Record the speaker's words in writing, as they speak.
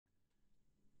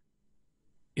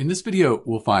In this video,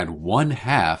 we'll find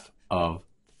 1/2 of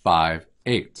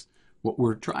 5/8. What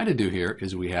we're trying to do here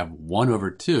is we have 1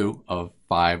 over 2 of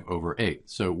 5/8.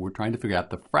 So we're trying to figure out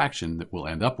the fraction that we'll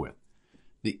end up with.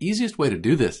 The easiest way to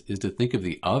do this is to think of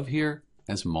the of here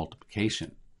as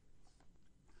multiplication.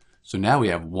 So now we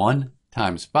have 1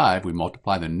 times 5. We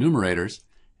multiply the numerators,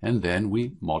 and then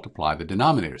we multiply the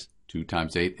denominators. 2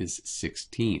 times 8 is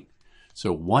 16.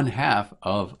 So 1/2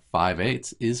 of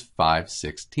 5/8 is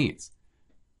 5/16.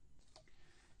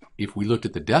 If we looked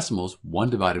at the decimals, 1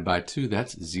 divided by 2,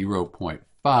 that's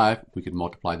 0.5. We could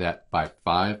multiply that by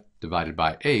 5 divided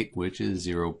by 8, which is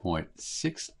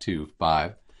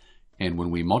 0.625. And when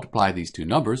we multiply these two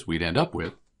numbers, we'd end up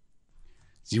with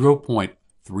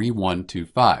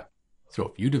 0.3125. So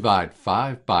if you divide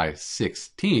 5 by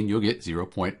 16, you'll get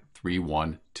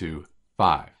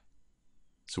 0.3125.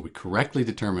 So we correctly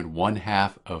determined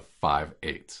 1/2 of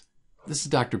 5/8. This is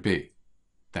Dr. B.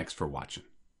 Thanks for watching.